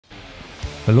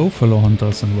Hello fellow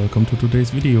hunters and welcome to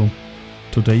today's video.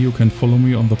 Today you can follow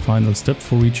me on the final step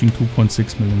for reaching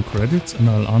 2.6 million credits and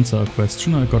I'll answer a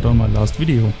question I got on my last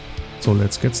video. So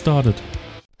let's get started.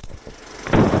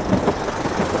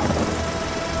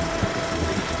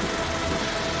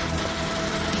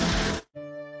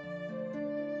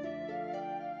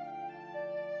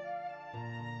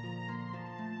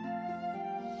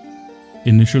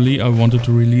 Initially I wanted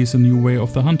to release a new Way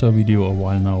of the Hunter video a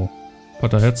while now,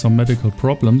 but I had some medical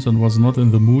problems and was not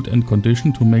in the mood and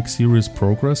condition to make serious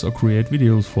progress or create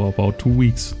videos for about 2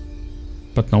 weeks.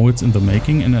 But now it's in the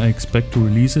making and I expect to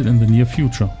release it in the near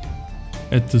future.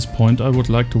 At this point I would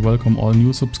like to welcome all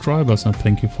new subscribers and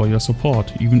thank you for your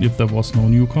support, even if there was no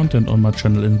new content on my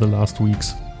channel in the last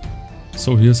weeks.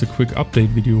 So here's a quick update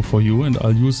video for you and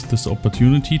I'll use this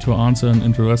opportunity to answer an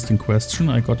interesting question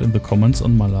I got in the comments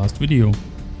on my last video.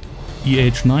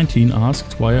 EH19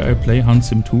 asked why I play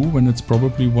HuntSim2 when it's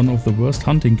probably one of the worst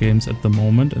hunting games at the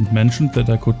moment and mentioned that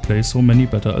I could play so many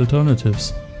better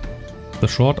alternatives. The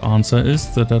short answer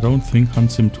is that I don't think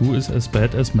HuntSim2 is as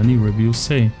bad as many reviews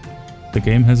say. The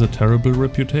game has a terrible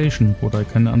reputation, what I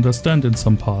can understand in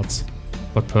some parts.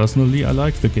 But personally I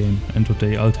like the game and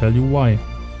today I'll tell you why.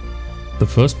 The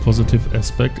first positive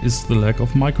aspect is the lack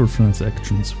of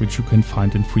microtransactions, which you can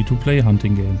find in free-to-play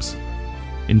hunting games.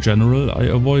 In general, I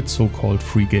avoid so-called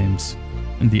free games.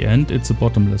 In the end, it's a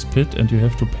bottomless pit and you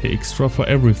have to pay extra for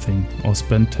everything, or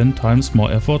spend 10 times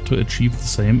more effort to achieve the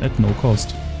same at no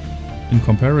cost. In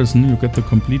comparison, you get the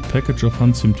complete package of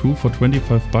HuntSim2 for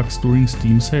 25 bucks during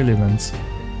Steam sale events.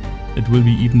 It will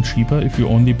be even cheaper if you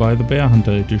only buy the Bear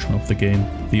Hunter edition of the game.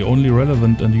 The only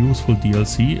relevant and useful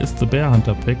DLC is the Bear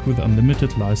Hunter pack with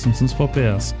unlimited licenses for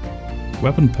bears.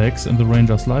 Weapon packs and the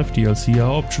Ranger's Life DLC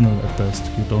are optional at best,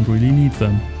 you don't really need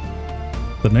them.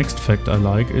 The next fact I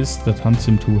like is that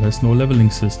HuntSim2 has no leveling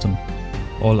system.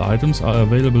 All items are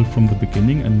available from the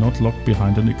beginning and not locked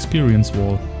behind an experience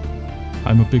wall.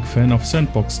 I'm a big fan of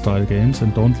sandbox style games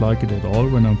and don't like it at all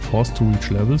when I'm forced to reach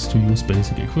levels to use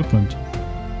basic equipment.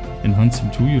 In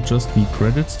HuntSim2 you just need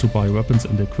credits to buy weapons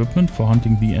and equipment for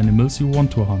hunting the animals you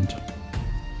want to hunt.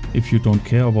 If you don't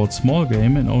care about small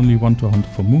game and only want to hunt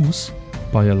for moose,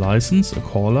 buy a license, a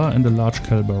caller and a large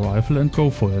caliber rifle and go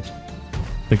for it.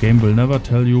 The game will never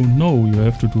tell you, no, you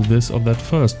have to do this or that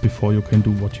first before you can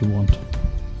do what you want.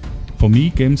 For me,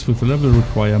 games with level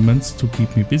requirements to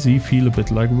keep me busy feel a bit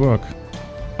like work.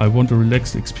 I want a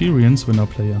relaxed experience when I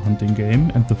play a hunting game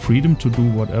and the freedom to do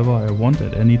whatever I want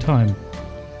at any time.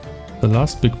 The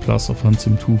last big plus of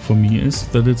HuntSim2 for me is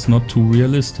that it's not too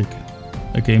realistic.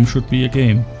 A game should be a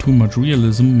game. Too much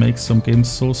realism makes some games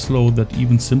so slow that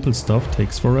even simple stuff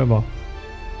takes forever.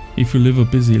 If you live a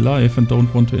busy life and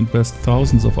don't want to invest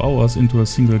thousands of hours into a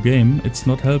single game, it's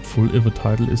not helpful if a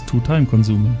title is too time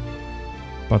consuming.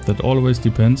 But that always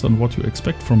depends on what you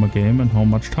expect from a game and how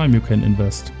much time you can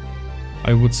invest.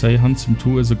 I would say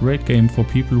HuntSim2 is a great game for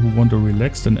people who want a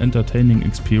relaxed and entertaining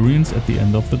experience at the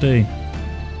end of the day.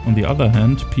 On the other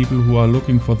hand, people who are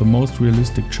looking for the most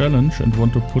realistic challenge and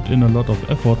want to put in a lot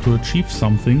of effort to achieve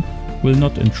something will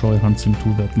not enjoy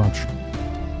HuntSim2 that much.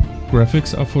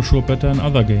 Graphics are for sure better in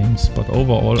other games, but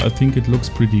overall I think it looks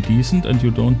pretty decent and you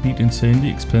don't need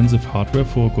insanely expensive hardware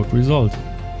for a good result.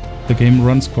 The game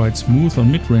runs quite smooth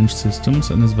on mid-range systems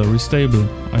and is very stable.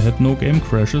 I had no game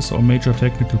crashes or major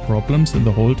technical problems in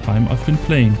the whole time I've been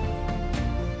playing.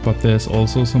 But there's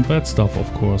also some bad stuff,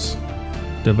 of course.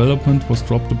 Development was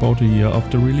dropped about a year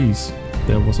after release.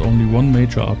 There was only one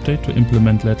major update to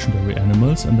implement legendary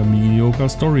animals and a mediocre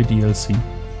story DLC.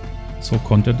 So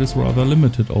content is rather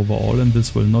limited overall and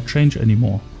this will not change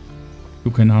anymore. You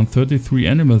can hunt 33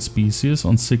 animal species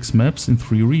on 6 maps in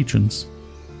 3 regions.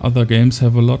 Other games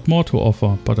have a lot more to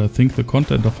offer, but I think the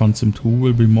content of HuntSim2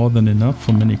 will be more than enough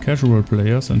for many casual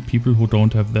players and people who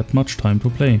don't have that much time to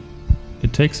play.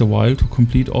 It takes a while to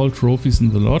complete all trophies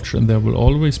in the lodge and there will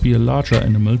always be a larger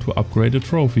animal to upgrade a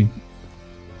trophy.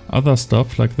 Other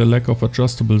stuff like the lack of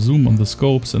adjustable zoom on the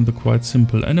scopes and the quite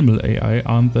simple animal AI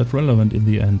aren't that relevant in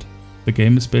the end. The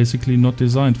game is basically not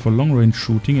designed for long range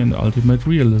shooting and ultimate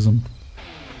realism.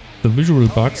 The visual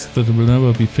bugs that will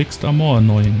never be fixed are more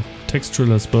annoying.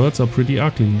 Textureless birds are pretty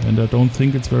ugly and I don't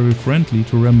think it's very friendly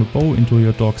to ram a bow into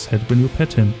your dog's head when you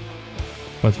pet him.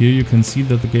 But here you can see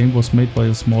that the game was made by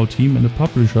a small team and a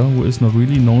publisher who is not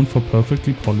really known for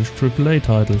perfectly polished AAA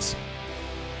titles.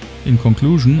 In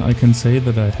conclusion, I can say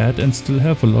that I had and still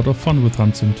have a lot of fun with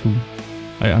HuntSim2.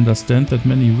 I understand that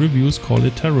many reviews call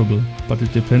it terrible, but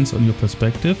it depends on your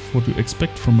perspective, what you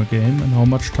expect from a game and how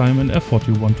much time and effort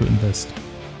you want to invest.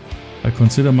 I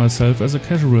consider myself as a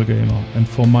casual gamer, and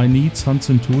for my needs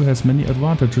HuntSim2 has many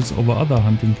advantages over other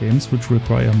hunting games which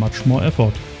require much more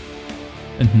effort.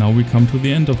 And now we come to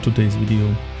the end of today's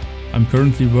video. I'm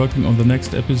currently working on the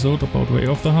next episode about Way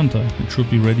of the Hunter. It should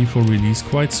be ready for release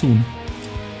quite soon.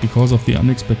 Because of the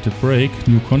unexpected break,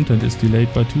 new content is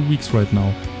delayed by 2 weeks right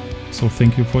now. So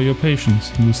thank you for your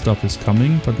patience, new stuff is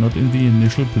coming, but not in the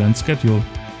initial planned schedule.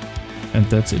 And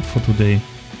that's it for today.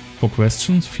 For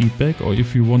questions, feedback, or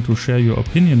if you want to share your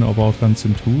opinion about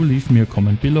HuntSim2, leave me a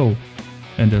comment below.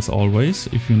 And as always,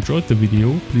 if you enjoyed the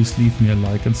video, please leave me a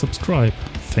like and subscribe.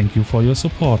 Thank you for your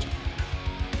support.